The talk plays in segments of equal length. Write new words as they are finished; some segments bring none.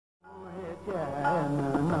अगन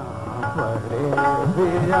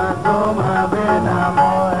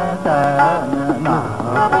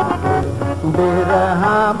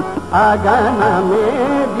में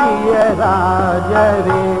दिय राज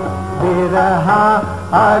रे बिरहा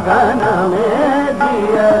अगन में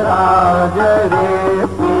दिय राज रे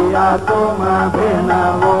पिया तुम बिन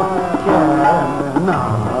वो चैन ना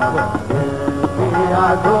बजे पिया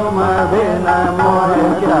तुम बिन मोर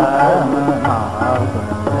चैन ना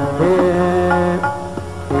बजे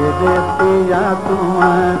पिया तुम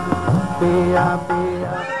पिया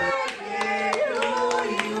पिया।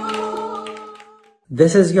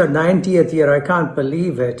 This is your 90th year. I can't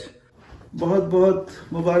believe it. बहुत बहुत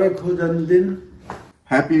मुबारक हो जन्मदिन.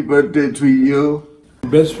 Happy birthday to you.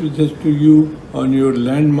 Best wishes to you on your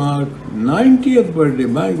landmark 90th birthday.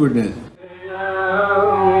 My goodness.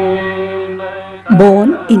 Born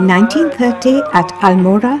in 1930 at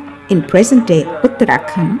Almora in present-day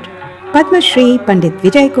Uttarakhand, Padma Shri Pandit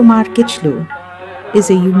Vijay Kumar Kichlu is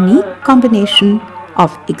a unique combination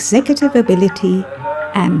of executive ability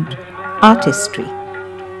and artistry.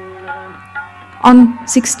 On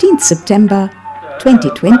 16th September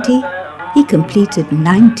 2020, he completed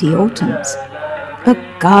 90 autumns. A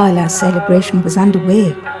gala celebration was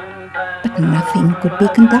underway, but nothing could be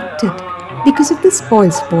conducted because of the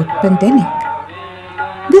spoilsport pandemic.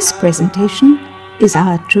 This presentation is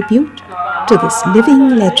our tribute to this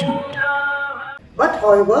living legend. But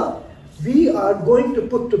however, we are going to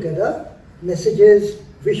put together messages,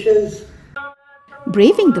 wishes.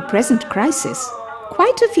 Braving the present crisis,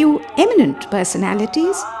 quite a few eminent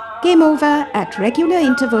personalities came over at regular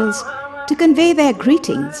intervals to convey their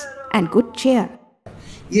greetings and good cheer.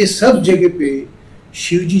 ये सब जगह पे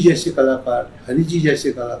शिव जी जैसे कलाकार, हरि जी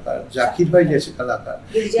जैसे कलाकार, जाकिर भाई जैसे कलाकार,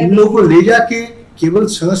 इन लोगों को ले जाके केवल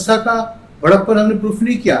संस्था का बड़प्पन हमने प्रूफ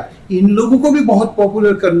नहीं किया, इन लोगों को भी बहुत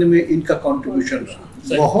पॉपुलर करने में इनका कंट्रीब्यूशन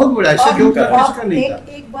बहुत बड़ा है।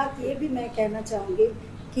 एक बात ये भी मैं कहना चाहूंगी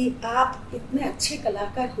कि आप इतने अच्छे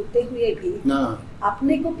कलाकार होते हुए भी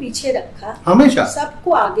अपने को पीछे रखा, हमेशा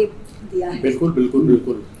सबको आगे दिया है। बिल्कुल बिल्कुल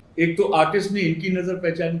बिल्कुल। एक तो आर्टिस्ट ने इनकी नजर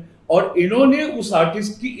पहचानी और इन्होंने उस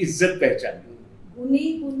आर्टिस्ट की इज्जत पहचानी।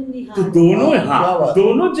 तो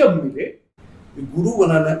दोनों जब मिले, गुरु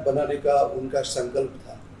बनाने का उनका संकल्प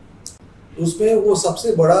था, तो उसमें वो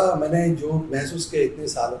सबसे बड़ा मैंने जो महसूस किया इतने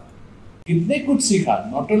सालों, कितने कुछ सीखा।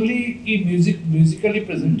 नॉट ओनली की म्यूजिकली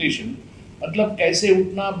प्रेजेंटेशन, मतलब कैसे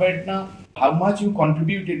उठना बैठना, how much you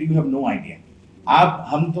contributed, you have no idea. आप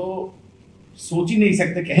हम तो सोच ही नहीं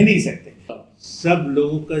सकते, कह नहीं सकते। सब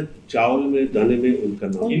लोगों का चावल में दाने में उनका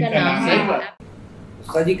नाम है।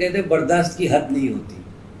 उसका जी कहते बर्दाश्त की हद नहीं होती,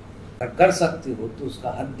 कर सकते हो तो उसका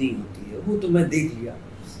हद नहीं होती है, वो तो मैं देख लिया।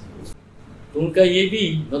 तो उनका ये भी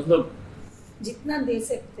मतलब जितना दे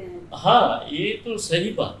सकते हैं। हाँ, ये तो सही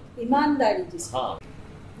बात, ईमानदारी जिसकी। हाँ,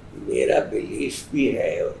 मेरा बिलीफ भी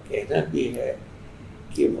है और कहना भी है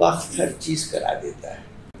कि वक्त हर चीज करा देता है।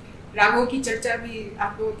 रागों की चर्चा भी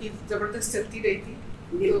आप लोगों की जबरदस्त चलती रही थी।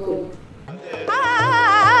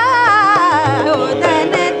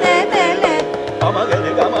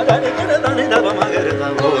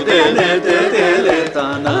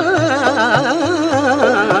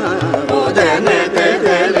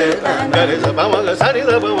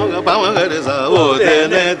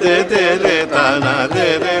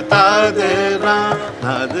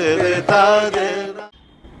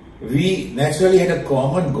 We naturally had a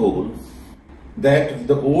common goal that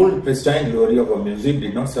the old pristine glory of our music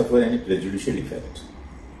did not suffer any prejudicial effect.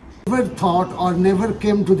 Never thought or never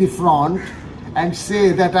came to the front and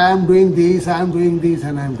say that I am doing this, I am doing this,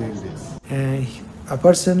 and I am doing this. A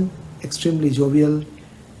person extremely jovial,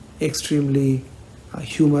 extremely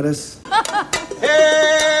humorous.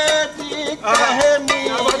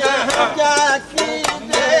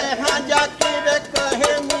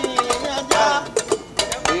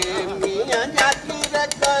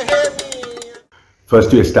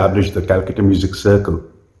 First, we established the Calcutta Music Circle,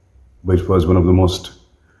 which was one of the most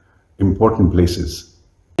important places.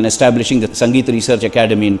 And establishing the Sangeet Research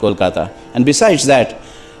Academy in Kolkata. And besides that,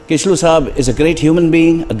 Kichlu Sahab is a great human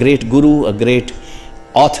being, a great guru, a great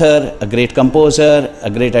author, a great composer, a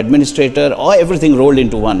great administrator, or everything rolled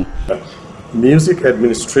into one. Music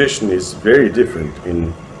administration is very different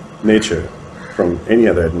in nature from any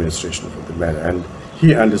other administration for the matter, and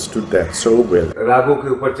he understood that so well. रागों के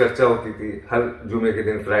ऊपर चर्चा होती थी हर जुमे के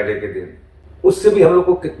दिन, Friday के दिन, उससे भी हम लोग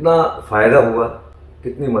को कितना फायदा हुआ,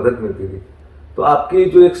 कितनी मदद मिलती थी। तो आपकी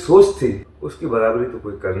जो एक सोच थी उसकी बराबरी तो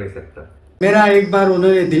कोई कर नहीं सकता। मेरा एक बार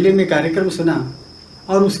उन्होंने दिल्ली में कार्यक्रम सुना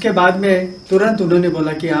और उसके बाद में तुरंत उन्होंने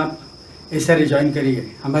बोला कि आप SRE ज्वाइन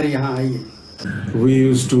करिए, हमारे यहाँ आइए। We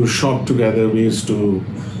used to shop together, we used to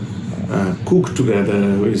cook together,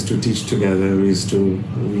 we used to teach together, we used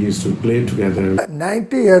to play together.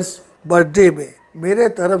 90 years birthday में मेरे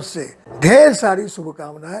तरफ से ढेर सारी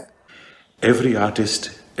शुभकामनाएं. Every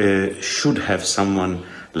artist should have someone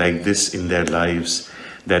like this in their lives,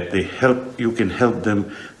 that you can help them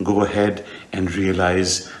go ahead and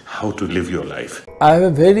realize how to live your life. I have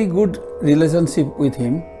a very good relationship with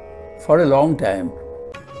him for a long time.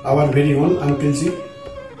 Our very own Uncle Ji,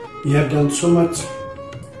 he have done so much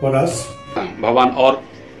for us. भगवान और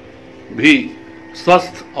भी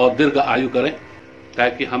स्वस्थ और दीर्घ आयु करें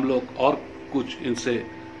ताकि हम लोग और कुछ इनसे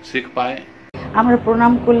सीख पाए. আমরা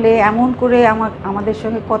প্রণাম করলে এমন করে আমাদের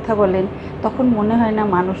সঙ্গে কথা বলেন তখন মনে হয় না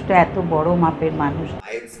মানুষটা এত বড় মাপের মানুষ.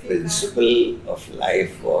 My principle of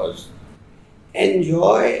life was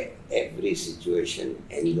enjoy every situation,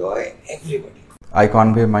 enjoy everybody. I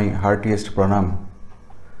convey my heartiest pranam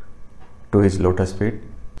to his lotus feet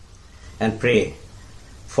and pray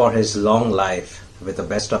for his long life with the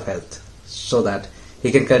best of health, so that he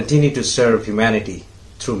can continue to serve humanity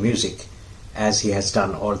through music as he has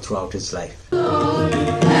done all throughout his life.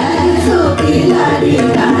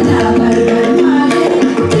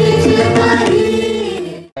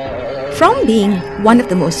 From being one of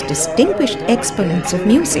the most distinguished exponents of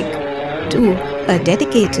music to a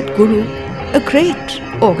dedicated guru, a great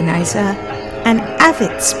organizer, an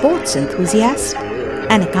avid sports enthusiast,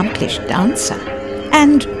 an accomplished dancer,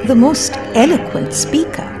 and the most eloquent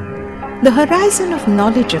speaker, the horizon of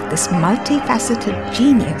knowledge of this multifaceted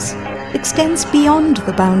genius extends beyond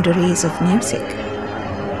the boundaries of music.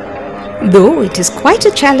 Though it is quite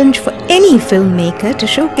a challenge for any filmmaker to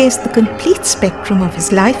showcase the complete spectrum of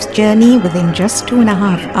his life's journey within just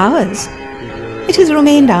 2.5 hours, it has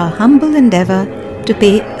remained our humble endeavor to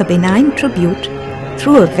pay a benign tribute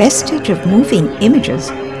through a vestige of moving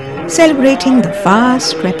images, celebrating the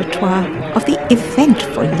vast repertoire of the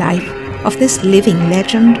eventful life of this living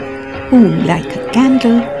legend who, like a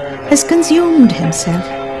candle, has consumed himself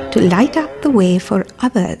to light up the way for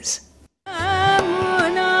others.